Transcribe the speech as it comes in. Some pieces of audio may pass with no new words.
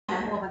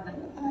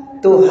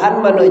Tuhan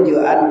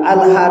menunjukkan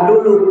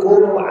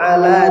alhadulukum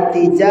ala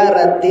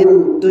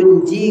tijaratin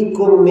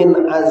tunjikum min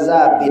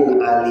azabin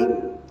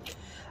alim.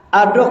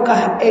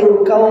 Adakah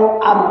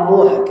engkau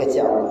amuh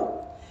kata Allah?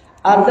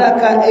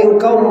 Adakah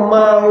engkau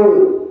mau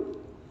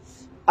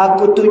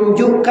aku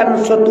tunjukkan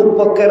suatu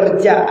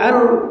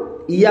pekerjaan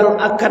yang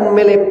akan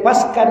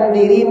melepaskan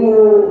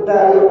dirimu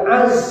dari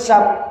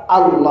azab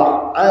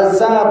Allah,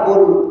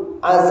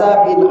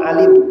 azabin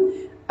alim,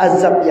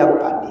 azab yang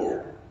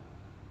pedih.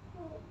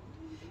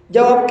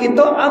 Jawab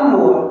kita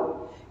amwa.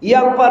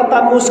 Yang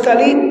pertama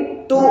sekali,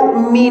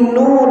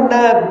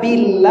 tu'minuna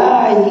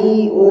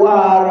billahi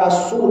wa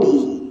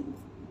rasulihi.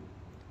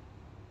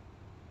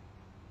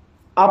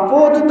 Apa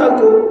itu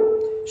tangku?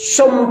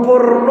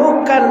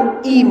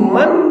 Sempurnakan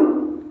iman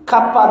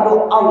kepada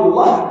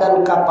Allah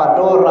dan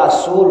kepada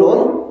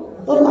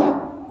Rasulullah.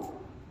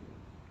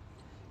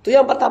 Itu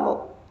yang pertama.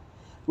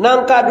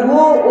 Yang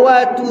kedua, wa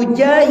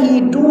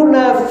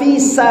tujahiduna fi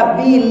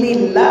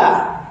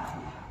sabilillah.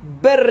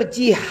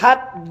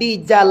 Berjihad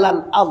di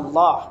jalan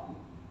Allah,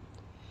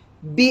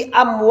 bi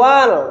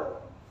amwal,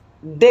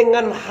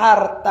 dengan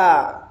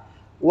harta,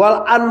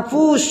 wal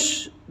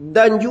anfus,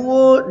 dan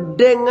juga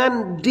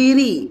dengan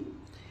diri.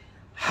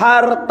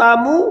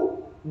 Hartamu,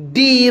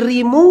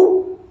 dirimu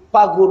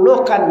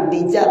pagunakan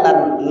di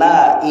jalan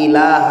la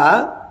ilaha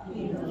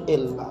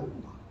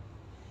illallah.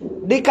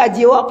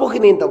 Dikaji apa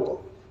kini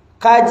toko?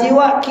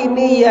 Kajiwa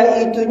kini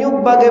yaitunya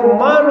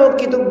bagaimana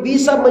kita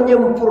bisa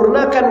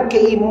menyempurnakan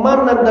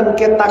keimanan dan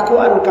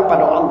ketakwaan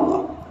kepada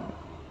Allah.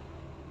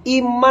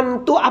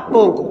 Iman tu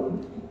apa?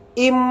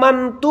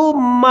 Iman tu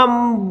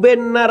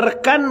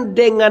membenarkan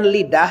dengan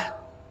lidah,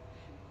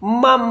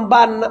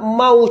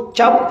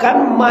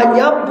 mengucapkan,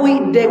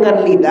 menyabui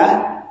dengan lidah,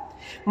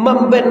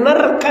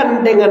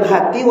 membenarkan dengan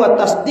hati, wa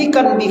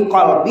tasdiqan bi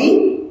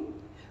qalbi,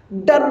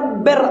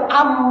 dan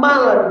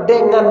beramal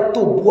dengan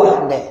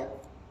tubuhnya.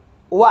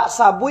 Wak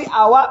sabui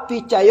awak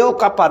percaya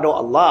kepada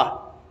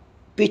Allah,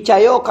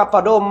 percaya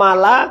kepada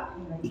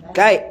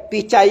malaikat,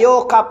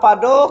 percaya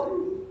kepada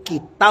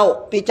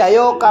kitab,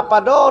 percaya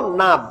kepada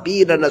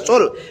nabi dan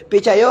rasul,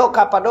 percaya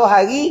kepada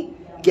hari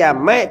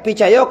kiamat,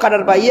 percaya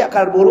kadar baik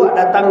kadar buruk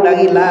datang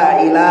dari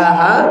la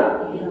ilaha.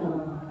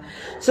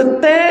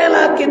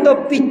 Setelah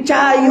kita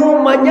percaya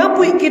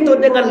menyabui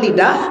kita dengan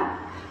lidah,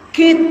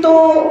 kita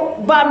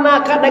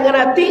banakan dengan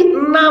hati,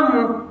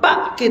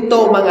 nampak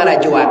kita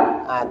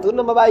mengarajuan. Itu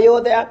nama bayu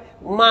tu ya.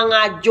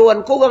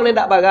 Mengajuan kurang ni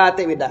tak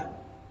bagati beda.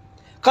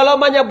 Kalau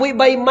menyabui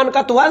beriman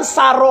ke Tuhan,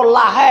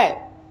 sarolah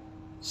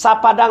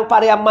sapadang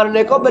pariaman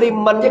mereka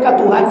beriman je ke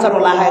Tuhan,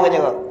 sarolah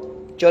kanya.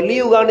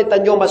 Coli orang ni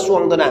Tanjung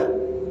Basuang tu nak.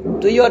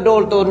 Tu yo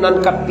dol tu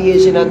nan kapi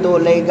sina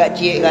tu lega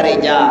cie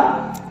gereja.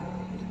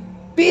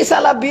 Bisa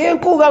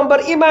lebih kurang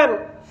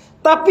beriman.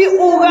 Tapi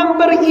orang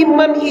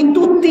beriman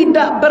itu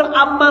tidak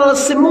beramal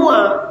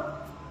semua.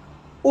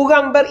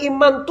 Orang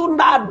beriman tu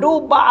tak ada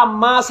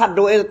beramal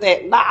satu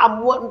itu. Tak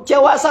amuan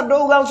cewek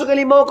satu orang suka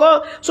lima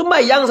ko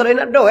sembahyang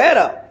sering nak doa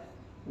dah.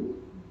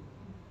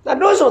 Tak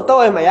doa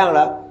soto sembahyang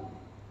lah.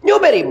 Nyo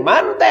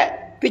beriman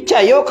tak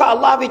percaya ke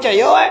Allah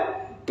percaya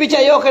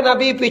percaya ke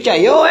Nabi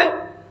percaya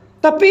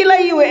tapi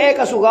lai we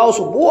ka sugau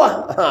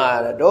subuh.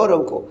 Ha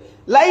dorong ko.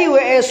 Lai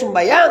we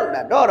sembahyang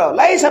dah dorong.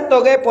 Lai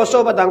satu ke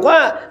poso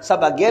batangwa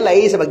sebagian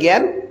lai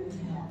sebagian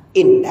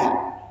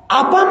indah.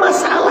 Apa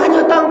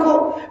masalahnya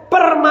tangku?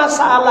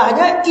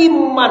 Permasalahannya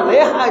iman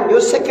hanya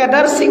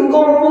sekadar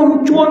singgung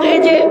muncul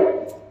aja.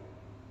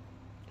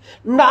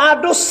 Nggak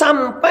ada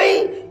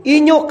sampai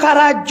inyo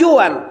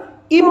karajuan.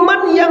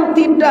 Iman yang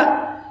tidak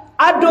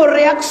ada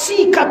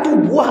reaksi ke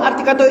tubuh,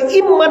 arti kata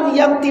iman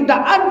yang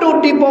tidak ada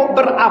di bawah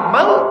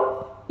beramal,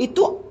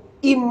 itu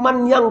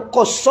iman yang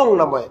kosong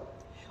namanya.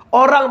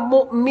 Orang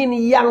mukmin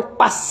yang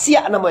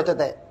pasya namanya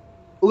itu.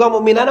 Orang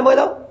mukmin apa namanya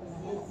itu?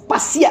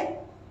 Pasya.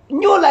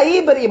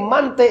 Nyolai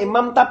beriman te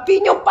imam tapi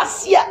nyo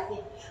pasya.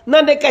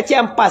 Nande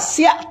kacang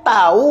pasya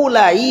tahu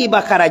lai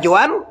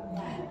bakarajuan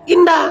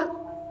indah.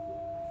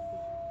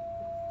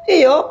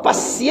 Iyo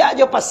pasya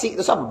jo pasik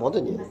itu sama tu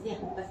je.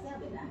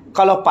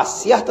 Kalau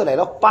pasya tu lain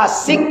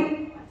pasik.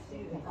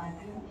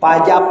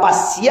 Paja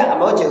pasya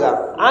mau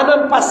juga.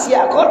 Anan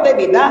pasya kau te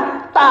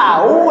beda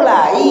tahu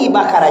lai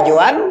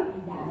bakarajuan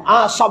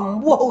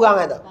sembuh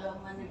orang itu.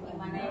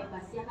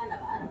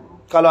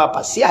 Kalau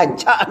pasya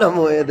hancak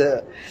namanya itu.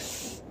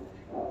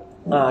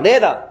 Nah, dia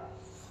tak.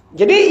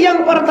 Jadi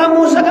yang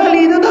pertama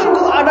sekali itu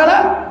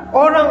adalah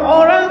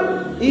orang-orang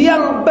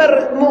yang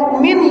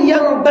bermukmin,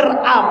 yang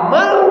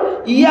beramal,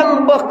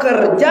 yang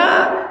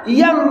bekerja,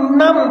 yang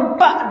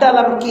nampak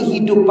dalam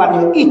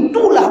kehidupannya.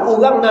 Itulah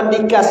orang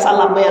nandika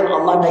salamayan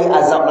Allah dari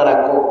azab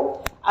neraka.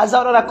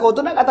 Azab neraka itu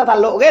nak kata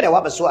taluk ke dah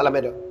wak besok alam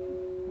itu.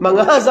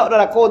 Mengazab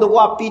neraka itu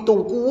api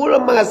tungku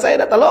mengasai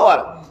nak taluk.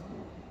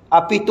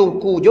 Api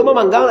tungku je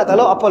memanggang nak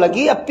taluk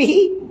apalagi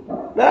api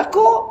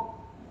neraka.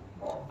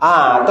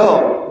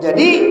 Tuh.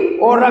 Jadi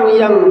orang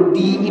yang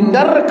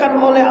dihindarkan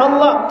oleh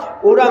Allah,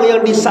 orang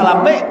yang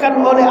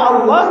diselamatkan oleh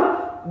Allah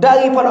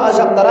daripada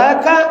azab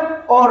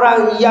neraka,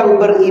 orang yang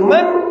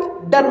beriman,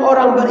 dan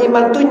orang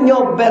beriman itu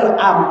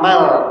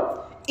beramal.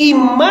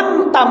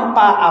 Iman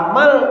tanpa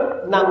amal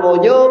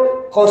namanya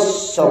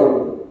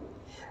kosong.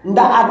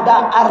 Ndak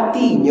ada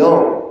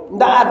artinya.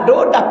 Ndak ada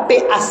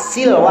dapat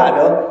hasil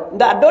wado.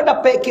 Ndak ada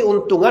dapat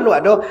keuntungan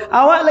wado.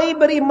 Awak lagi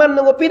beriman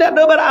ngopi ndak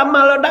ada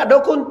beramal ndak ada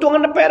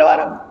keuntungan dapat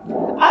wado.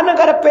 Anak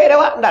ada dapat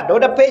wado ndak ada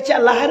dapat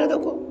Allah tu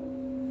ko.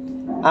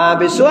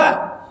 Besok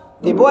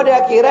tiba di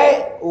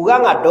akhirat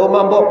orang ada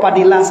mampu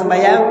padilah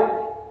sembahyang,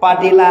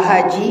 padilah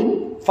haji,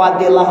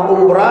 fadilah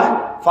umrah,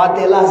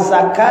 fadilah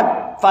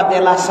zakat,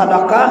 fadilah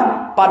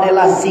sedekah,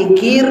 fadilah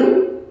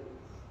zikir,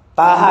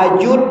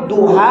 tahajud,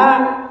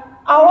 duha.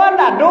 Awan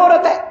dah dua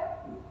teh.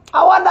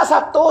 Awan dah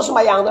satu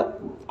sembahyang tu.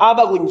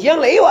 Bagunjiang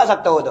lewat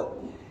satu tu.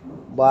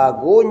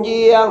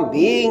 Bagunjiang,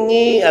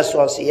 bingi,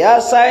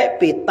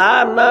 asosiasi,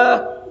 pitana,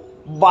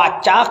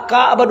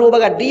 bacaka, berdua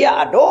bagai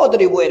dia ada tu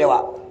dibuat dewa.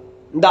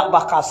 Ndak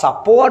bakal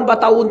sapuan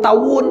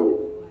bertahun-tahun.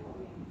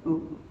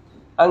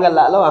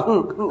 Anggalak lah.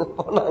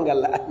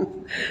 Anggalak.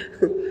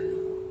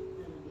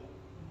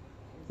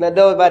 Nak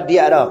do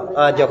dia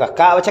dah. Jo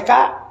kakak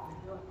bercakap.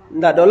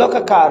 Ndak dulu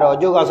kakak dah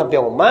juga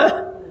sampai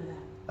rumah.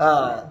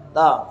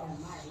 Tak.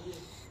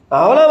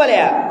 Allah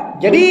balik.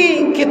 Jadi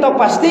kita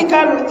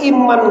pastikan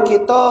iman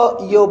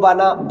kita yo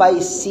bana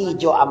baisi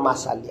jo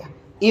amasalia.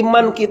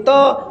 Iman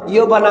kita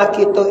yo bana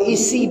kita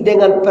isi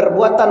dengan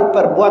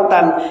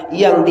perbuatan-perbuatan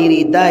yang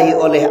diridai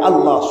oleh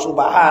Allah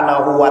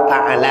Subhanahu wa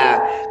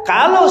taala.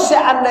 Kalau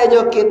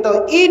seandainya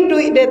kita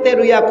hidup di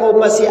teruya ko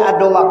masih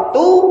ada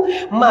waktu,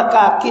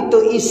 maka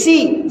kita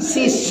isi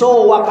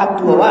siso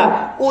waktu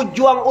wa.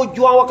 Ujuang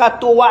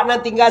waktu wa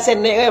nanti tinggal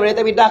senek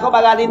berarti bidah ko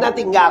bagali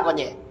nanti tinggal ko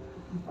nye.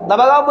 Tak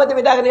bagai apa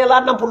bidah ni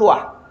lah 60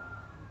 ah.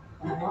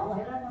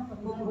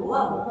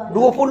 20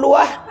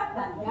 ah.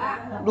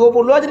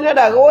 20 jadi nak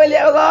dah roi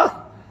lihat ke?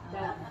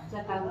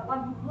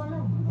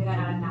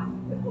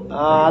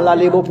 Lah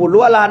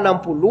 50 lah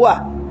 60 ah.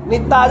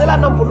 Nita je lah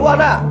 60 ah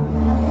nak.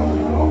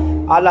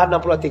 Alah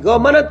 63.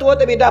 Mana tua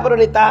tu beda pada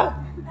nita?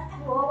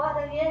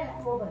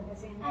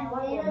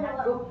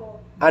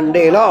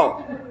 Andai lo.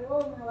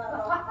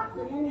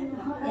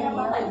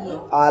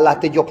 Alah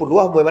 70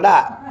 boleh pada.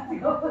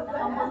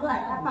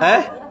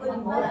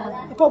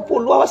 80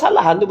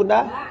 masalah tu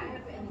benda.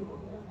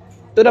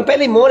 Tu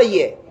sampai 5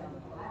 lagi.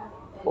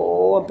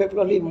 Sampai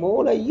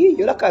 45 lagi.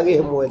 Je dah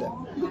karih semua dah.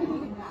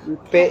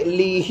 Sampai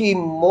 5,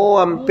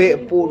 sampai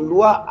 10,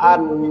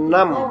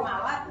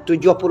 6,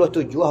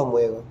 77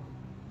 semua.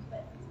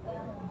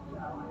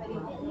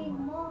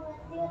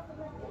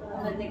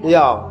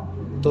 Ya,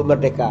 tu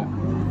merdeka.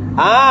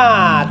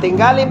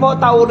 Tinggal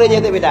 5 tahun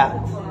aja tu beda.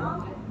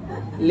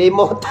 5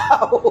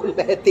 tahun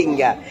dah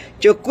tinggal.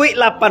 Cukup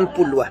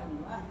 80 ah.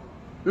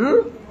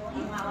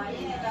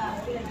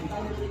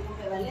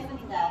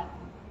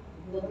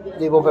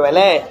 Di bumpe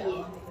balik.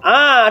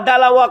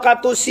 Dalam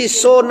waktu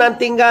siso nan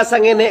tinggal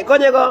sangenek ko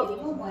nya ko.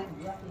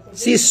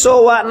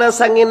 Siso wak nan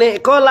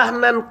sangenek ko lah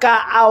nan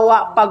ka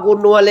awak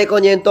pagunua le ko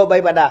nyento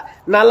bai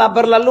pada. Nala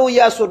berlalu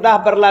ya sudah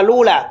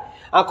berlalu lah.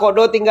 Ako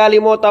do tinggal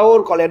 5 tahun,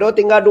 kalau do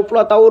tinggal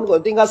 20 tahun, kalau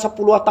tinggal 10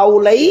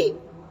 tahun lagi.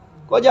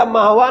 Ko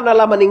jamaah wak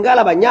nala meninggal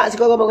lah banyak sih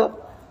ko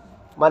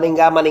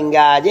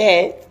meninggal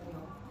je.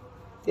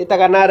 Kita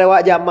kena ada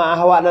wak jamaah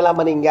wak nala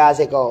meninggal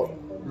sih ko.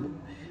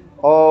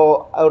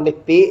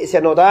 Nipi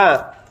siano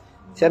ta.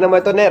 Siano mo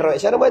ito nero.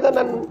 Siano mo ito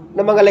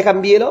na mga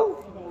lekambi lo.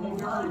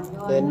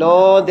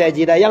 Nenon, ti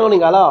Haji Dayang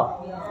meninggal lo.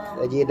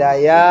 Haji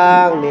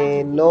Dayang,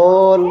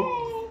 Nenon.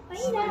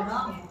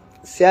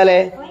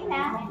 Siale.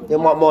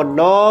 Yung mga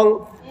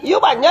monong. Yung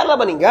banyak lah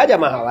meninggal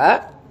jamaah wak.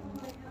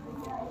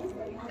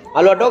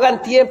 Alo do kan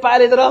tiempo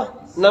ali tu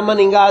na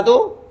meninggal tu.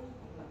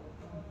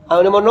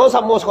 Ang monong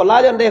samo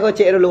sekolah jan deh ko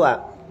cek dulu ah.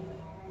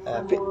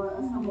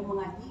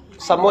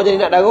 Samo jadi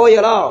nak dago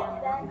ya lo.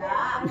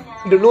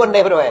 Duluan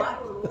deh bro.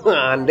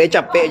 Andai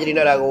capek jadi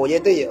nak dago je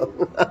tu je.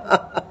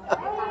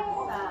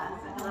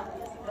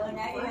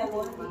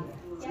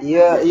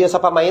 Iya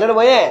siapa mainan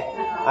boy?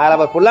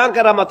 Alah pulang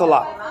ke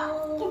rahmatullah.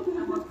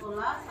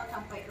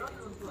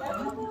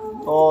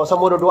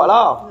 Semua dua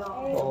lah.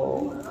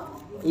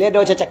 Lihat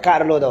do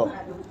cakap dulu tu.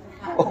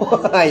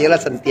 Iyalah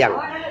sentiang.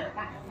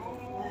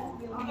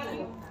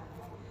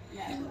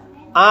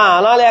 Nah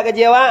lihat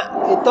kejiwa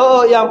itu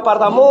yang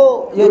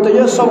pertama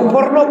yaitu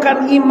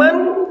sempurnakan iman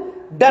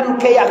dan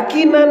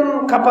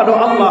keyakinan kepada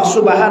Allah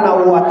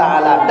Subhanahu wa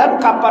taala dan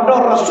kepada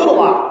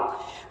Rasulullah.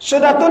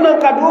 Sudah tu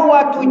yang kedua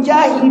wa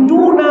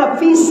tujahiduna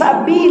fi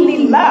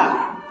sabilillah.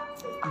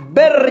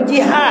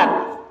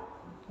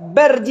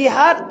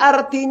 Berjihad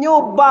artinya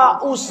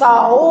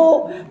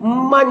berusaha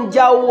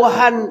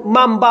menjauhan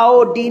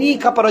membawa diri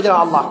kepada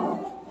jalan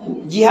Allah.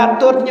 Jihad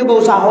tu artinya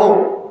berusaha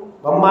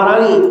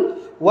memerangi.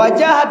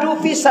 Wajahadu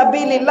fi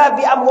sabilillah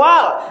bi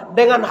amwal,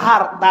 dengan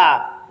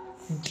harta.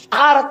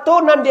 Harta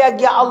nan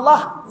diagia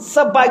Allah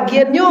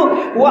sebagiannya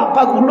wak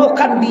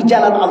pagunakan di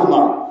jalan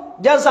Allah.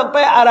 Jangan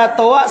sampai ada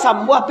toa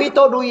sambuah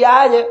pito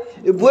duyanya.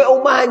 Ibu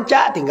rumah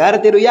ancak tinggal ada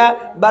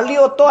teruya, bali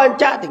oto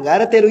ancak tinggal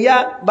ada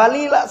teruya,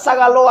 bali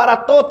sagalo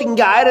arato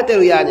tinggal ada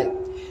teruyanya.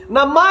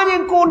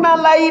 Namanya kuna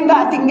lain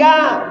tak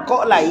tinggal,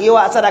 kok lain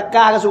wak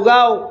sedekah ke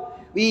sugau.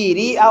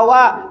 Wiri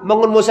awak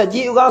mengun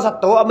musaji orang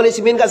satu amali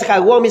simin kat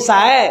sekarang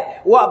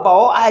misalnya wak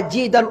bawa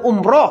haji dan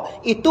umroh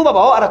itu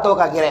bawa ada tu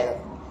kak kira.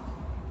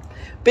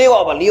 Pe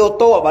wak bali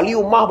oto, wak bali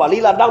rumah, bali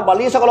ladang,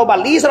 bali kalau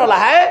bali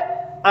serolah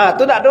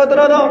tu tak ada tu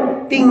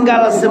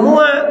tinggal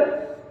semua.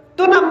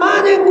 Tu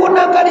namanya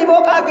gunakan di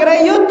bawah kak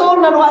kira itu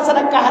nan wak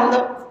sedekahan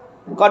tu.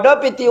 Kalau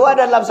pitiwa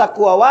dalam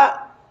saku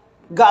awak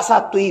gak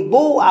 1.000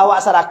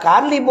 awak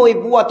serahkan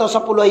 5.000 atau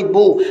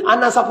 10.000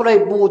 anak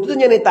 10.000 itu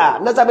nyata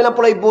nak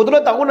 90.000 tu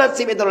tahu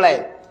nasib itu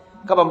lain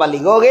akan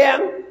balik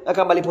goreng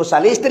akan balik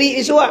pusat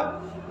listrik isu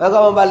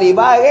akan balik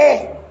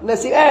bagi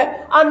nasib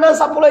anak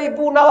 10.000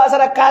 awak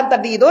serahkan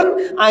tadi tu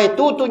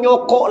itu tu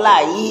nyokok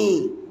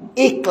lagi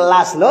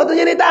ikhlas lo tu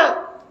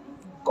nyata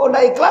kau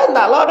dah ikhlas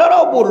tak lo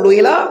dah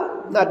bului lah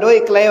nak do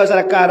ikhlas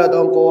serahkan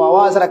tu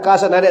awak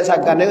serahkan senarik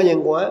sakan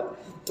yang kuat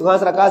tuhan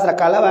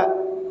serahkan lah pak.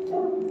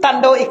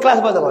 Tanda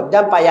ikhlas apa tu?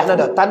 Jangan payah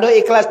nado. Tanda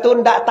ikhlas tu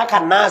ndak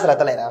takkan nas lah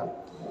terlena.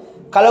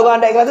 Kalau kau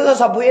ndak ikhlas tu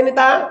sabuin ni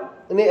tak.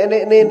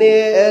 Ini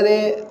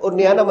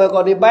unian nama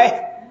kau ni baik.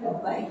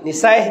 Ni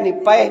sai, ni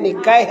pai, ni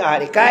kai,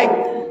 ni kai.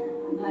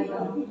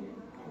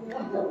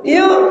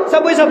 Iyo,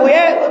 sabuin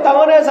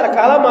tahu ni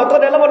serkala matu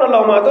dalam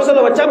menolong matu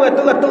selalu macam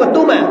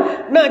gatu mah.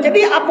 Nah,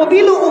 jadi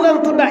apabila orang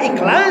tu ndak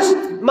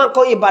ikhlas,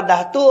 maka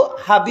ibadah tu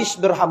habis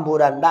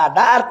berhamburan. Ndak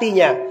ada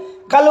artinya.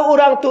 Kalau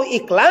orang tu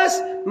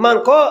ikhlas,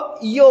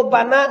 maka yo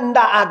bana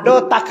ndak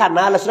ada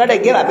takana lah sudah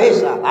kira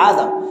bisa.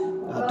 Ada.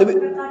 Tu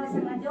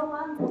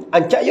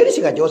ancak yo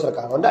disengaja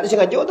serkah. Ndak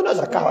disengaja tu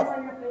nak serkah.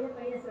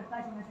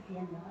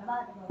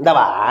 Ndak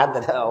ba,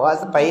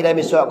 awas pai dah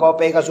misuk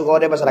kopi ka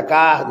suka dia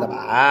serkah, ndak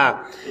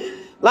ba.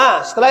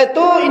 Nah, setelah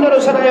itu ini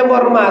urusan yang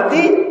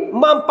berhormati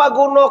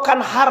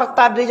mempergunakan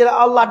harta di jalan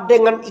Allah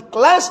dengan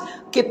ikhlas,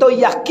 kita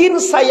yakin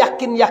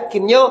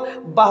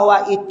yakinnya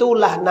bahwa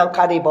itulah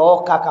nangka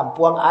dibawa ke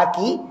kampung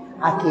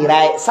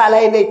akhirat.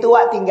 Selain itu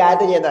wak tinggal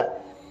tu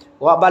nyata.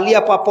 Wak bali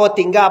apa-apa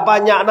tinggal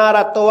banyak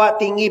narato wak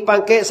tinggi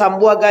pangkat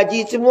sambua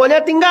gaji semuanya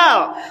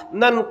tinggal.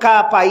 Nan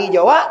kapai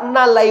jawab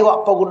nalai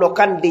wak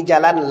pergunakan di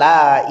jalan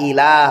la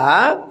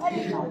ilaha.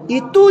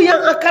 Itu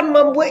yang akan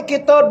membuat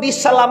kita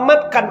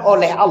diselamatkan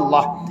oleh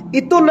Allah.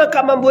 Itu yang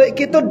akan membuat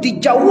kita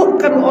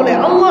dijauhkan oleh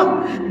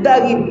Allah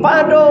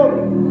daripada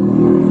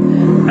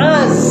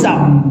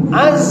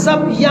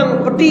azab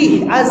yang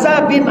pedih,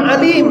 azabin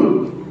alim.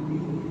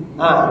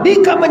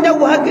 Jika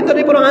menjauhkan kita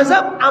daripada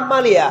azab,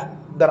 amalia.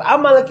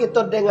 Beramal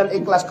kita dengan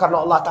ikhlas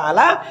karena Allah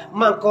Ta'ala,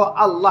 maka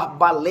Allah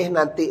balik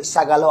nanti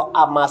segala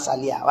amal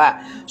salia.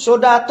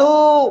 Sudah tu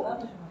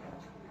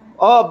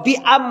bi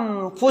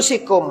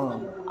anfusikum,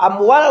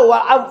 amwal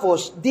wa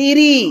anfus,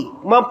 diri,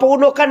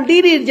 mempergunakan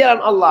diri di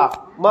jalan Allah,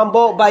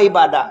 membawa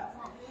beribadah.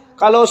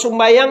 Kalau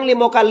sembahyang 5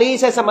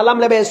 kali saya semalam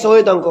lebih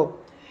besok tuanku.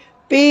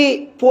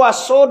 Pi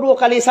puasa 2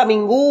 kali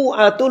seminggu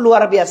itu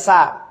luar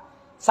biasa.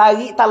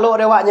 Sari taluk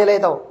rewaknya le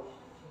tu.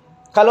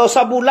 Kalau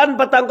sebulan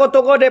petang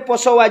toko de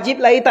poso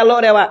wajib lagi talok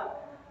dewa.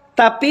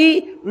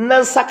 Tapi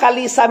nan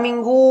sekali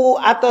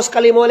seminggu atau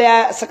sekali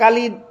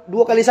 2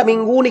 kali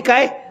seminggu ni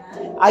kai.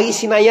 Hari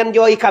sinayan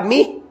joi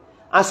kami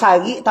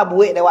asari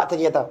tabuik dewa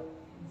ternyata.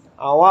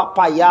 Awak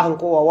payah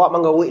engko awak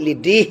mengawik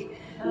lidih.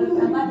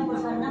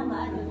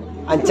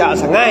 Ancak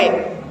sangai.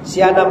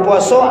 Siana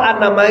puasa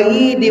 6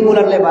 hari di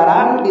bulan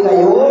Lebaran di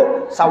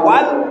Gayo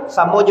Sawal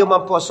samo jo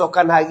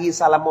memposokan hari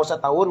selama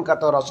setahun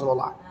kata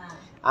Rasulullah.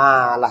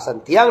 Lah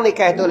sentiang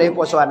nikah itu lagi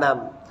puasa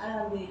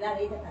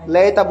 6.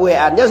 Lagi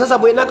tabuian. Jangan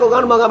sasabuin aku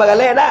kan mau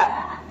ngabagale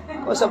dah.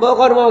 Kau sebab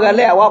kau mau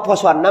gale awak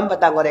puasa 6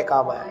 petang kau deka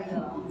mah.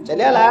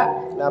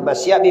 Jadilah nama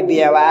siap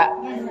bibi awak.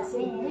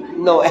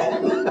 No.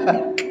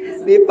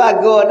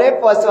 Dipago ne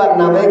puasa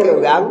 6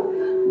 ke orang.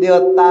 Dia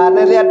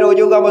tanah lihat do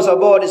juga masa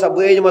bo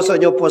disabuin masa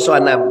nyo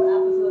puasa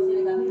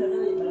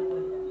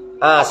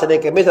 6.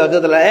 Sedekah mis tu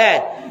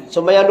telah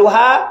sembahyang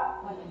duha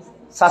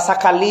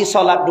sasakali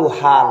solat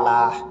duha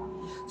lah.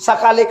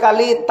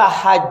 Sekali-kali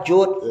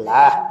tahajud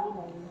lah.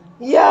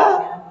 Ya,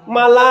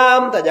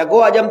 malam tak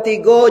jago jam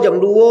 3, jam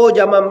 2,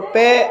 jam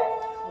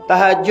 4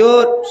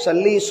 tahajud,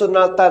 seli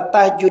sunat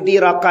tahajud di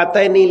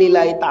rakaataini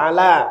lillahi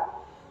taala.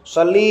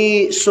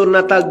 Seli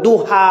sunat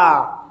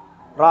duha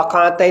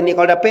rakaataini.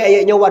 Kalau dapat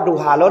ayatnya wa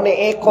duha lo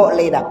ne ekok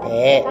le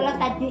dapat. Kalau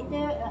tadi tu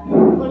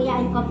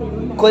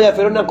kuliah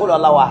firun aku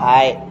Allah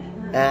wahai.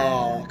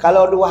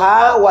 Kalau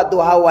duha wa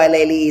duha wa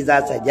laili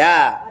iza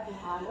saja.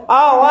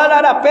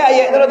 Wala dapat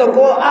ayat tu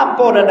tu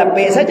apa nak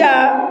dapat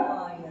saja.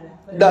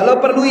 Tak lo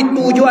perlu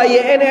itu jo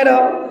ayat ini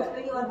dah.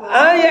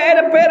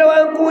 Ayat dapat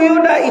orang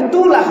kuyuda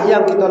itulah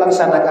yang kita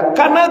laksanakan.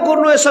 Karena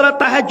guna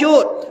salat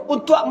tahajud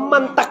untuk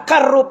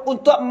mentakarrub,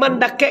 untuk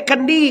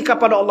mendekatkan diri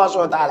kepada Allah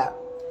SWT.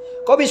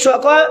 Kau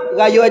bisa kau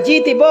gayo haji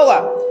tiba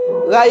kah?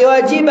 Gayo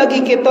haji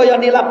bagi kita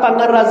yang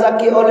dilapangan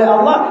rezeki oleh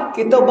Allah,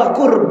 kita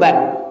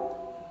berkurban.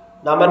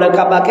 Nama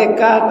nak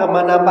bakeka,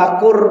 nama nak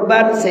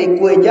berkurban,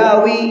 sekue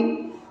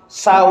jawi.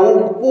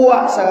 Saung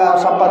puak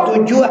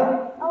sampai 7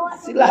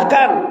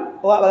 silahkan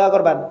awak bagi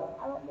korban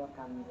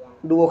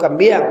 2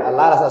 kambing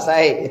Allah lah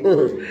selesai.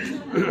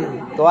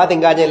 Tua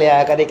tinggal je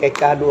lihat kadang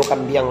kekah 2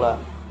 kambing lah.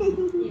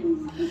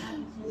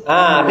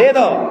 Dia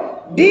tu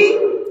di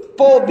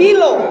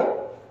pobilo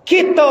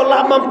kita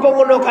lah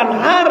mempergunakan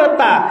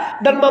harta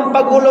dan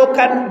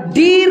mempergunakan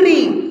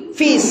diri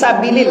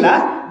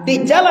fisabilillah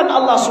di jalan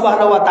Allah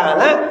Subhanahu wa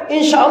taala,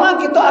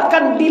 insyaallah kita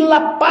akan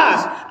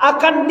dilepas,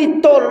 akan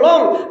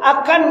ditolong,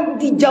 akan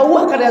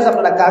dijauhkan dari azab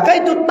neraka.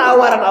 Itu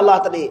tawaran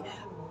Allah tadi.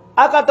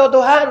 Kata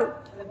Tuhan,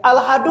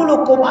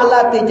 alhadulukum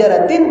ala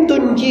tijaratin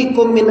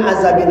tunjikum min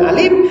azabin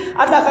alim.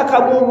 Adakah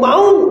kamu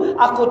mau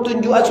aku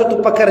tunjukkan suatu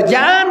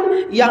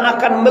pekerjaan yang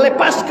akan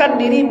melepaskan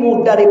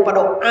dirimu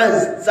daripada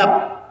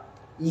azab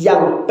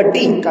yang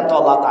pedih, kata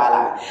Allah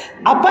Ta'ala.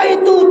 Apa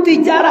itu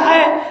tijarah?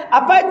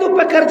 Apa itu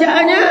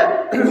pekerjaannya?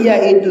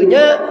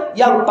 Yaitunya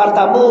yang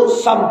pertama,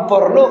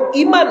 sempurna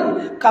iman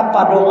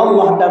kepada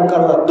Allah dan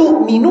kepada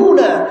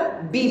tu'minuna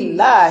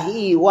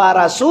billahi wa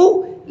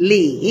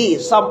rasulihi.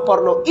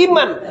 Sempurna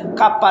iman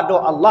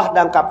kepada Allah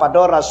dan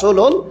kepada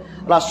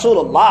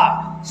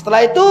Rasulullah.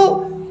 Setelah itu,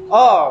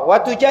 wa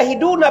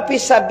tujahiduna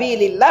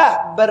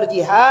fisabilillah,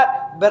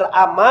 berjihad,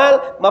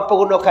 beramal,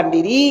 mempergunakan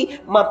diri,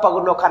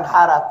 mempergunakan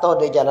harta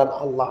di jalan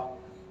Allah.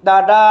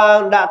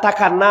 Dadang ndak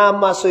takana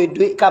masuk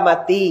duit ka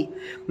mati,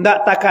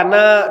 ndak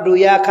takana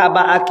duya ka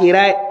ba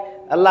akhirat.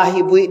 Allah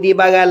ibu di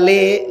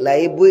bagale, lah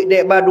ibu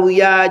dek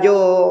baduya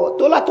jo.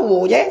 Tulah tu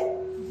je.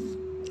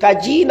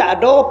 Kaji ndak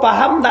ada,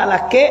 paham ndak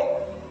lake,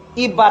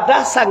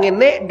 ibadah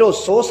sangene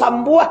doso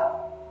sambuah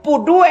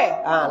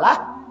pudue.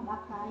 Alah.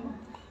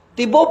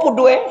 Tibo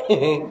pudue.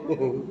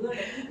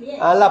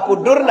 Alah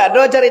pudur ndak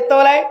ada cerita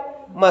lain.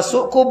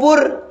 Masuk kubur,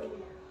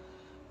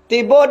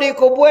 tiba di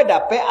kubur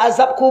dapat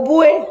azab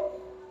kubur,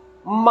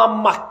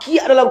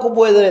 memakiak dalam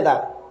kubur itu ni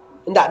tak?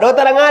 Ndak ada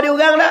terangah di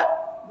orang tak?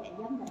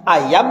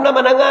 Ayam nama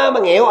nanga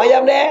mengeok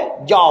ayam deh,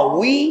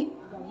 jawi.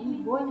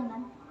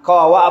 Kau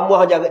awak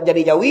amuah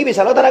jadi jawi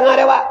bisa lo terangah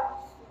deh wak.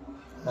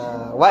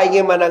 Wak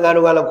ingin menangah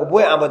dalam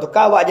kubur, amat tu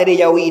kau wak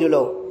jadi jawi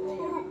dulu.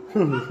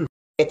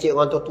 Kecil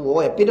orang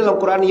tua, tapi dalam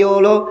Quran yo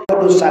lo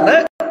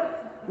sana.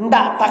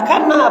 Ndak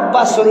takana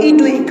baso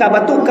idui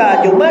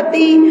kabatuka jo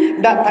mati,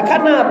 ndak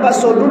takana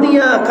baso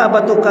dunia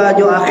kabatuka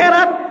jo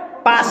akhirat.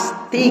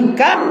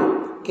 Pastikan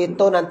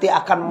kita nanti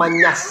akan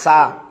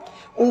menyasa.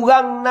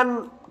 Urang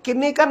nan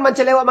kini kan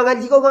mencelewak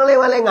mengaji kau orang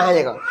lewat-lengah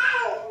aja kau.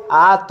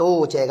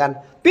 Tuh cek kan.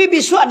 Pi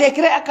besok dia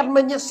kira akan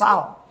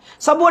menyesal.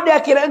 Sebab dia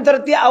kira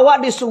terti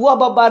awak disuruh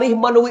babarih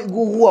menuik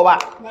guru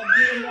awak.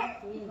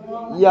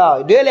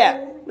 Ya, dia lihat.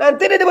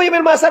 Nanti dia boleh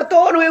main masar tu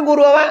menuik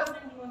guru awak.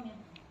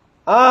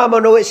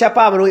 Menuik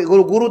siapa? Menuik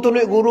guru-guru tu,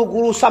 menuik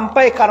guru-guru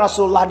sampai ke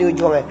Rasulullah di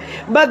ujungnya.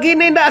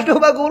 Begini ndak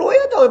ada guru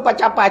ya tu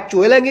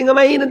pacu-pacu lagi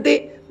ngamain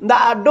nanti.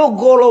 Ndak ada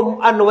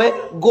golongan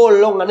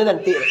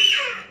nanti.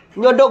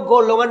 Nyodo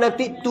golongan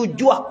nanti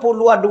 72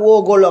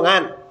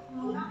 golongan.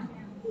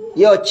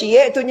 Yo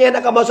cie tu nya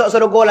nak masuk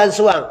surga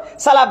langsung.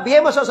 Salah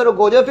biar masuk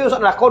surga je pi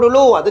masuk neraka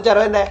dulu. Tu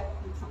cara ende.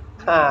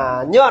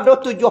 Nyodo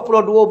 72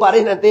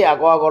 baris nanti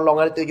aku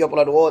golongan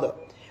 72 tu.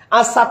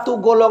 Satu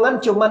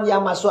golongan cuman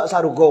yang masuk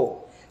surga.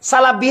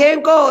 Salah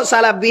bihen ko,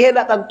 salah bihen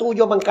tak tentu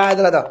jo bangkai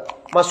tu lah tu.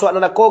 Masuk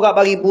anak ko gak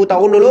bagi 1000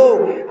 tahun dulu.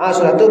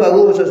 Sudah tu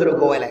baru masuk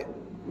surga elek.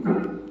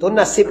 Tu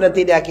nasib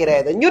nanti di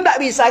akhirat tu. Nyu tak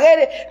bisa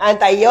ke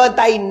antayo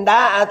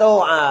tainda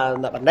atau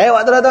tak pandai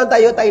waktu tu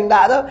antayo tainda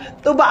tu.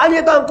 Tu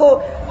bahannya tuanku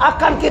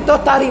akan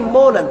kita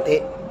tarimo nanti.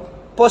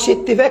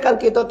 Positifnya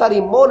akan kita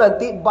tarimo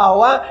nanti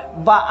bahwa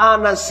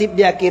baan nasib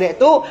di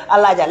akhirat tu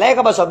Allah jalai ke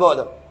bahasa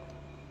tu.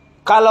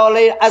 Kalau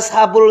le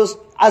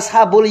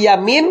ashabul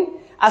yamin,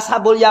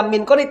 ashabul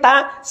yamin ko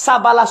nita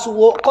sabala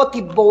suwo ko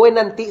tibowe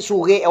nanti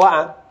suge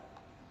wa.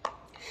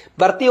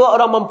 Berarti wa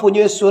orang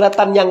mempunyai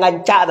suratan yang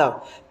ngancak tu.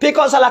 Pi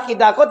kok salah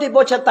kita ko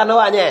tibo cetan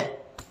awaknya.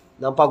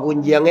 Nampak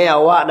gunjangnya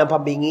awak,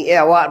 nampak bingi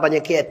awak,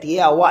 banyak hati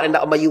awak,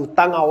 nak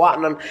mayutang awak,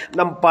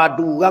 nampak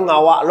durang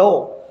awak lo.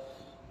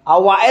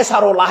 Awak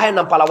sarolah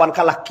nampak lawan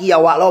kalaki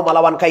awak lo,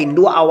 melawan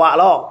kaindu awak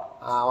lo.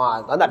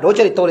 Tak do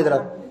cerita ni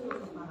terus.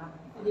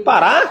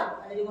 Parah.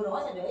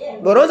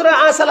 Guru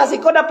salah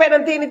siko dapat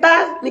nanti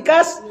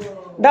nikas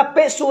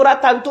dapat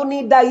suratan tu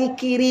ni dari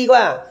kiri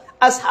gua.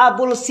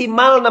 Ashabul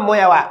simal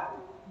namanya awak.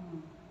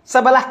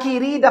 Sebelah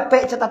kiri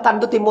dapat catatan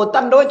tu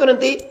timutan do itu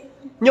nanti.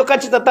 Nyokan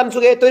catatan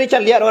suge itu ni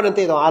lihat do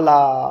nanti tu.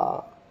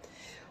 Alah.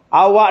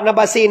 Awak na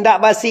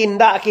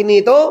basindak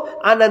kini tu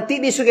nanti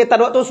di suge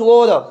tado tu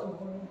sugo tu.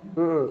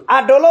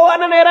 Adolo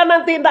anak era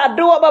nanti ndak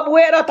do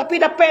babuwe do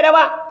tapi dapat dah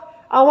awak.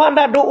 Awak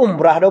ndak do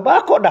umrah do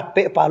ba kok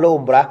dapat palo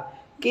umrah.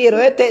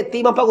 Kira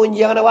teti mampak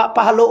gunjang awak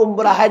pahala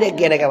umrah aja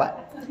gini kawan.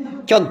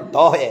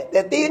 Contoh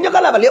teti nyo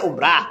kalau balik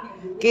umrah.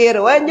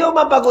 Kira nyo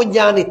mampak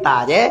gunjang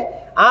nita je.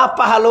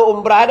 Pahala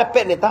umrah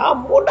dapat nita.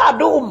 Mudah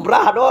do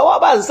umrah do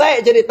awak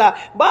bangsa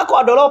cerita. Bako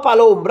adolo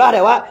pahala umrah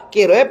deh awak.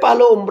 Kira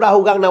pahala umrah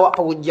ugang nawak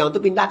pengunjang tu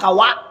pindah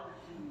kawak.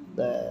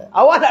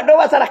 Awak tak do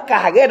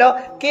sedekah ke do.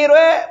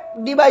 Kira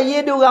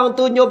dibayar di ugang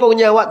tu nyo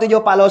pengunjang awak tu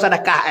nyo pahala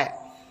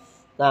sedekah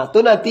Nah,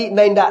 tu nanti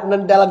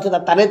dalam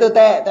catatan itu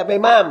tapi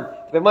Imam.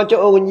 Tapi Imam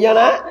cok unjang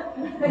nak.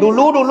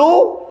 Dulu.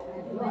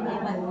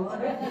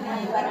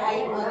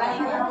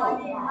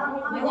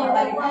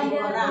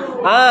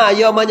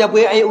 Yo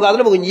menyapu air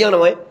ugang tu mengunjang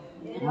namanya.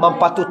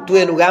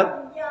 Mampatutuin ugang.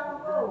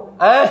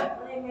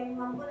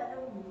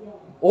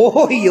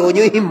 Oh iya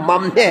nyo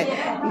imam deh.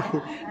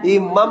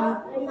 Imam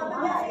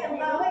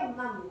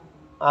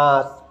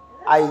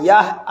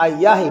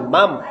ayah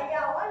imam.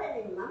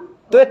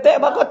 Tu tek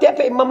bako tiap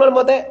imam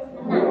lamo tek.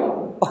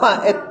 Oh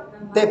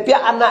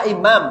tiap anak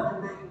imam.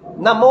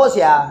 Namo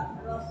sia.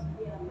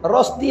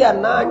 Rostia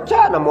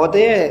nanca namo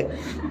teh.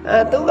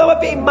 Tu gak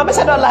pi imam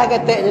sadalah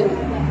keteknya.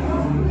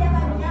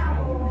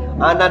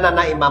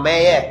 Anak-anak imam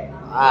ye.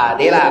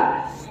 Dia lah.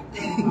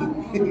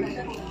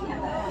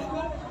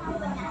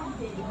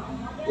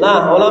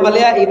 Nah, ulama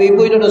lihat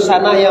ibu-ibu Indonesia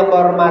yang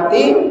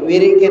berhormati,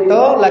 wirid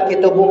kita lah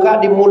kita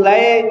buka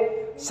dimulai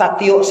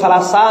satiuk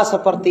Selasa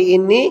seperti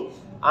ini.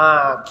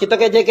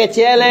 Kita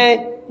kecil-kecil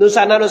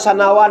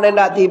nusana-nusanawan yang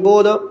tak tiba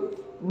tu.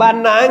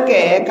 Banang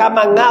ke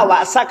kamang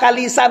ngawak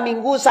sekali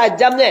seminggu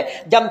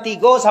sajamnya jam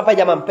 3 sampai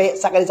jam 4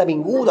 sekali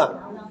seminggu tu.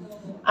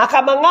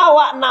 Kamang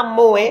ngawak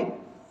namo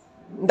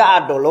ndak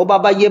ada lo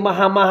baba ye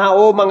maha-maha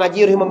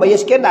mengaji membayar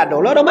sekian ndak ada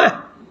lo mah.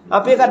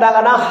 Tapi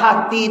kadang-kadang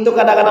hati itu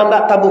kadang-kadang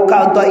tak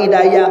terbuka untuk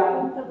hidayah.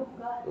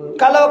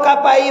 Kalau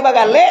kapai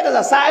bagale tu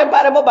saya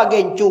pada mau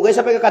bagencu ke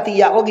sampai ke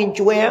katiak ko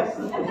gincu ya.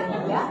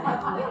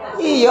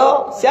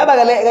 Iyo, siapa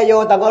bagale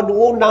kayo tango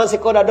undang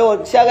sekolah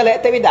do. Siapa bagale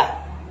te bidah.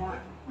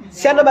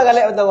 Siapa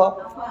bagale tango?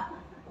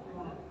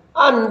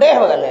 Ande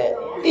bagale.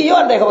 Iyo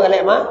ande ko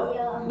bagale mah.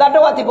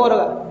 Dado wati poro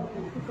ka.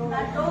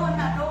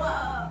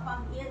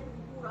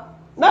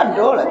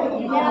 Nado lah.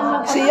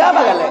 Siapa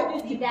bagale?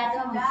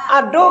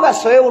 Ado ka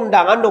soe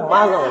undangan do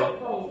mago.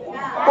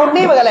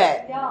 Uni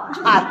bagale.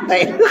 Ate.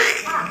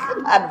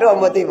 Ado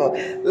motivo.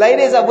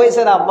 Lain sampai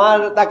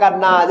ceramah takkan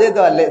na je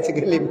tu alek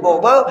segelimpo.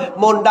 Mau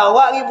mondang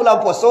wa ki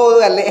bulan poso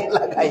alek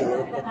lah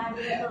kayu.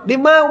 Di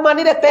mana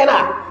umani dah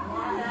tena.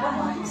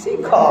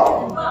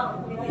 Siko.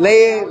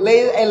 Le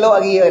elo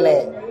lagi le.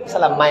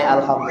 Selamai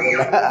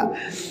alhamdulillah.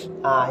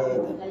 Ya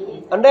itu.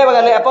 Ande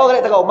bagale apa bagale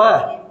tak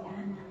umah?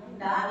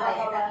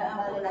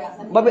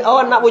 Babi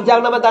nak bujang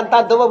nama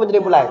tantan tu apa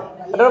menjadi mulai?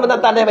 Ada nama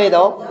tantan dia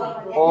itu?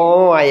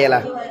 Oh,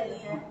 ayolah.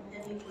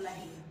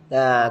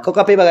 Nah, kau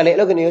kape bagalik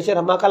lo kini usir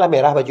sama kalah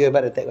merah baju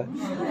hebat detek kau.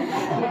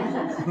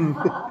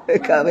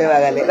 Kape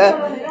bagalik lah.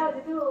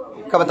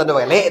 Kau betul tu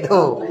bagalik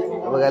tu.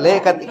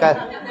 Bagalik kat.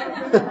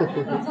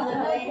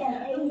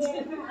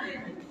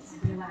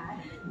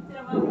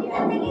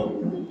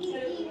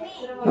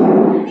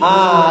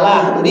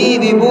 Lah, di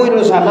ibu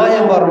Indonesia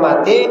yang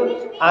berhormati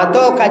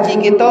atau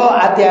kaji kita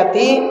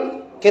hati-hati.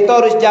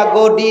 Kita harus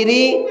jaga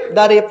diri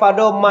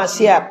daripada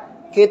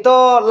maksiat.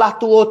 Kita lah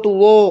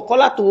tua-tua. Kalau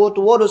lah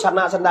tua-tua dosa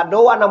nak sendak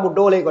doa nak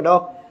muda lagi kau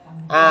doh.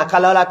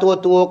 Kalau lah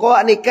tua-tua kau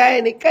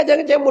nikah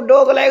jangan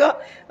muda kau lagi kau.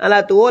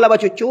 Lah tua lah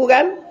cucu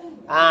kan.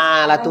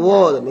 Lah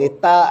tua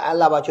nita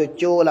lah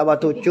cucu lah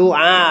cucu.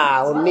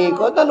 Uni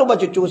kau tak lupa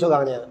cucu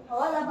seorangnya.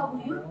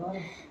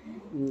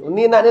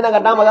 Uni nak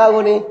kadang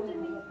bagaimana ni?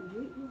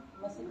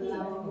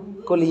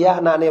 Kuliah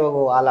nak ni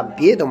bagu alam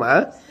pi tu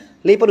mah.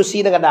 Li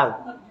produksi nak kadang.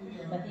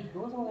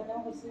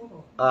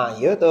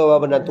 Ya tu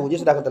menantu je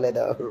sudah ketelah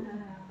dah.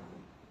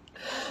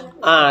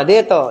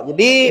 Dia tu.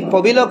 Jadi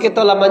apabila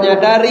kita lah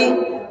menyadari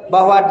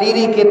bahwa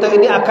diri kita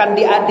ini akan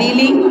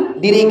diadili,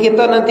 diri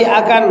kita nanti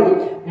akan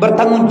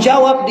bertanggung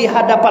jawab di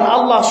hadapan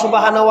Allah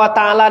Subhanahu wa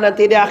taala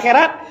nanti di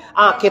akhirat,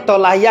 kita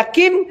lah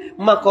yakin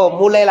maka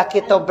mulailah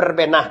kita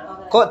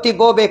berbenah. Kok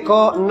tiba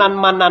beko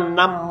nan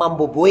mananam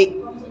mambubui.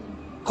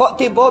 Kok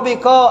tiba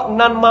beko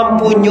nan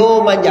mampunyo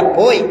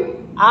manjapoi.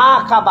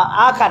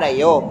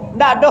 Kadayo.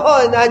 Ndak do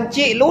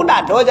nanci lu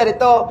ndak do jadi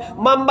to.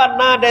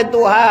 Mambana dan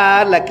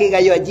Tuhan laki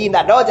kayu haji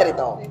ndak do jadi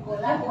to.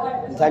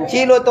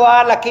 Nanci lu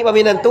Tuhan laki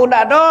paminan tu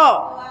ndak do.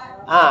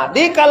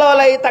 Di kalau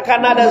lai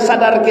takana dan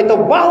sadar kita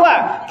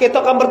bahwa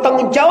kita akan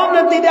bertanggung jawab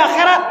nanti di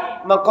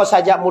akhirat, maka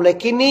saja mulai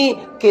kini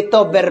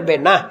kita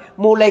berbenah.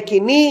 Mulai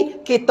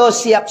kini kita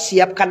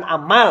siap-siapkan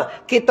amal,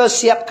 kita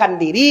siapkan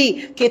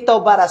diri,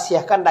 kita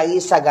barasiahkan dari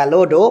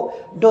segala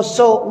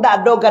dosa. Ndak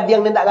do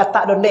gadiang ndak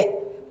gata do deh.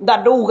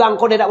 Ndak do urang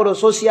ko ndak do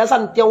sosial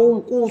santia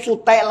ungku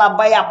sutai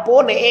labai apa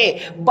ne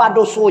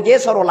badoso je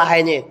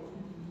sorolahnya.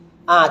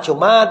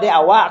 Cuma de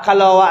awak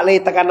kalau awak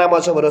lai tekan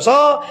nama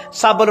berdosa,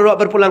 sabar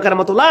awak berpulang ke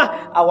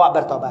rahmatullah, awak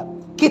bertobat.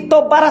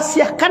 Kita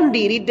barasiahkan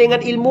diri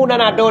dengan ilmu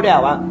dan ado de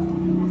awak.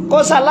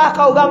 Kau salah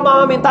kau gang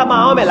mau minta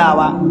maaf melah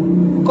awak.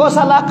 Kau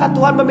salah ka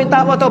Tuhan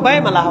meminta maaf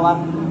baik malah awak.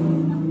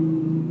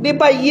 Di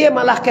bayi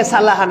malah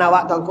kesalahan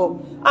awak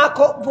tangko.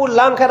 Aku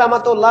pulang ke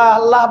rahmatullah,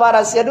 Allah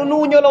barasia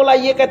dulu nyolong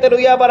lagi kata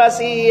dia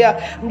barasia.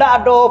 Ndak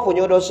ada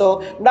punya dosa,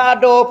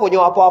 ndak ada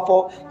punya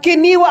apa-apa.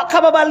 Kini wak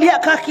kababaliak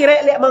ka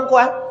kira liak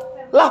mangkuat.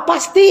 Lah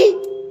pasti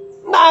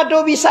ndak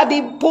ada bisa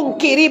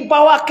dipungkiri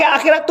bahwa ke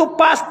akhirat tu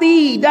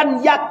pasti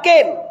dan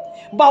yakin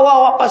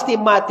bahwa awak pasti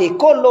mati.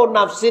 Kullu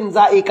nafsin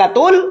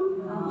zaikatul.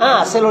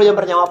 Seluruhnya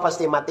bernyawa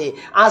pasti mati.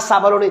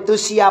 Sabalun itu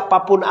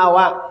siapapun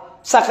awak.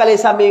 Sekali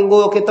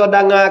seminggu kita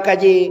dengar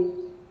kaji.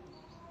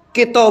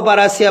 Kita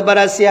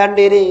barasia-barasian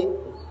diri.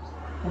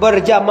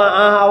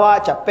 Berjamaah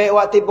awak capek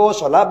waktu tiba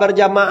solat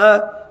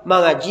berjamaah.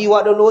 Mengaji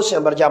awak dulu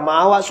yang berjamaah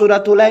awak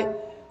sudah tulai.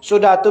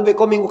 Sudah tu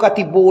beko minggu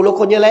katibu lo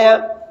ko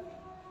nyelaya.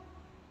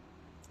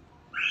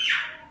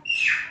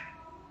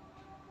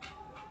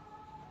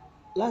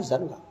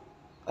 Lazan enggak?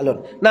 Alun.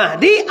 Nah,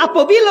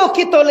 apabila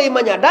kita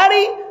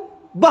menyadari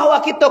bahwa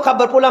kita akan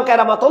berpulang ke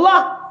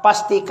rahmatullah,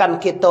 pastikan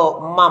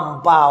kita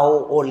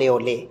membau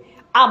oleh-oleh.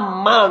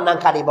 Amal nang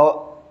kali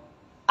bawa.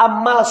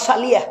 Amal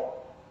saliyah.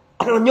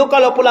 Nyo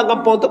kalau pulang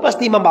kampung tu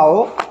pasti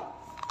membau.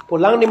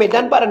 Pulang di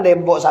Medan Pak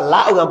dan mbok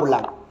salah orang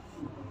pulang.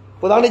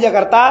 Pulang di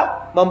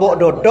Jakarta membok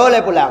dodol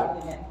pulang.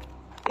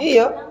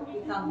 Iya.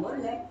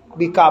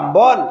 Di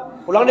Kambon.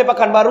 Pulang di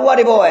Pekanbaru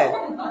ada bawa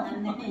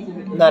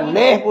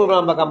Naneh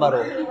pulang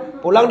Pekanbaru.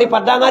 Pulang di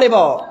Padang ada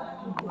bawa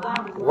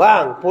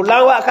Wang.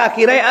 Pulang wak ke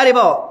Akirai ada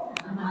bawa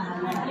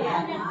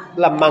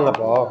Lamang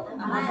apa?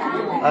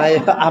 Ayo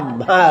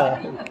amal.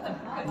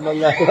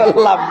 Mengaku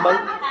lamang.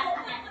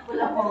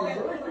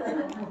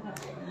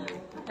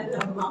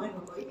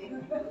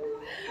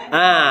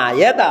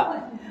 Ya tak.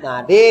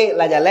 Nah, di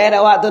lajale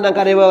dak waktu nang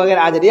kare bawa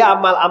jadi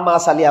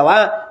amal-amal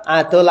saliawa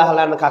atulah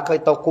lan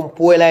kakek to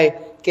kumpul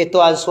lai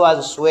kita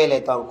ansuan suele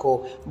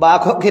tongku ba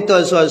kok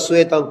kita ansuan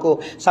suele tongku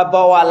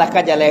sabawa la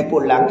kajale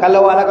pulang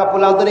kalau wala ka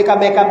pulang tu ni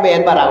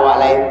kame-kamean barawa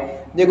lai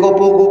di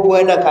kupu-kupu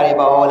nang kare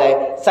bawa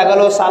lai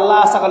sagalo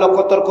salah sagalo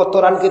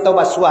kotor-kotoran kita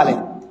basuale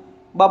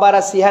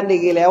babarasihan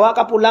di gilewa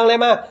ka pulang le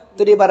mah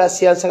tu di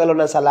barasihan sagalo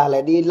nang salah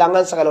le di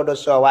langan sagalo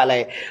dosa wa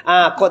le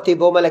kok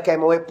tibo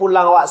malaikat mau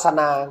pulang wa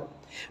sana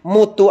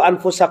mutu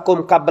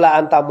anfusakum qabla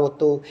an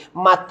tamutu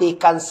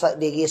matikan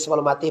diri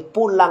sebelum mati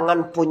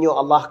pulangan punya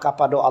Allah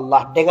kepada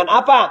Allah dengan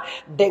apa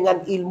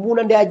dengan ilmu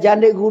yang diajar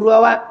oleh guru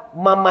awak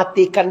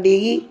mematikan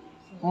diri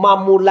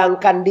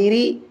memulangkan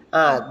diri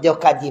dia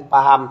kaji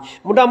paham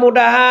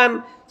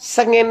mudah-mudahan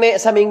sengenek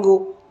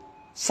seminggu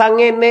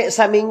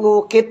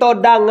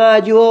kita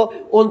dangaju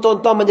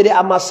untuk menjadi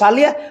amal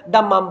salih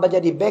dan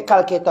menjadi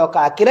bekal kita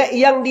ke akhirat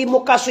yang di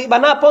muka sui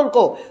bana pun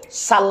ko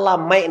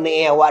salamai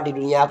ne awak di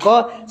dunia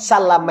ko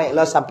salamai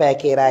lo sampai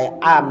akhirat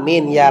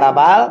amin ya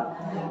rabbal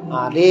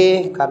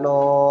alamin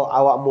kano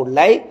awak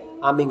mulai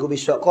minggu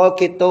besok ko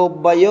kita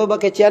bayo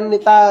bakecian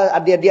nita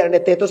adik-adik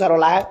nete tu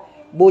sarolah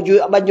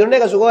buju banjurne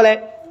ka sugole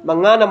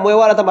mangana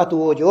muewa tambah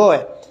tu jo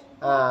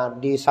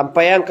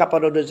disampaikan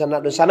kepada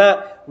dosana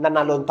dan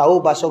alun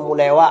tahu bahasa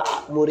mulewa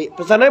murid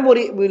pesana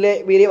murid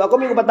bili aku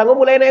minggu petang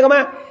mulai naik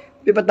mah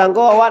di petang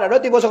awak ada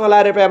tiba song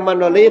lari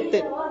peman dolit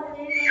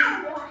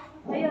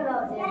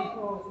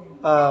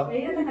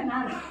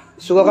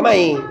suka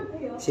kemai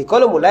si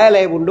kalau mulai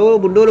leh bundu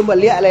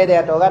balik leh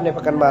dia kan di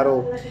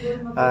Pekanbaru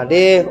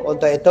di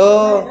untuk itu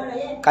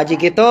kaji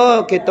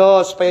kita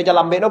supaya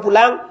jalan beno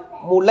pulang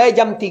mulai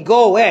jam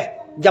 3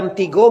 Jam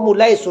 3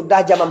 mulai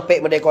sudah jam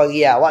 4 merdeka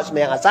ria. Awak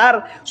sembahyang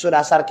asar,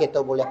 sudah asar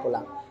kita boleh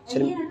pulang.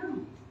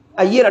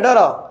 Ayir ada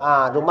ro.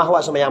 Rumah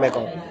awak sembahyang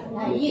meko.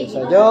 Itu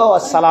saja.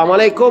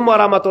 Wassalamualaikum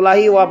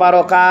warahmatullahi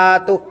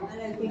wabarakatuh.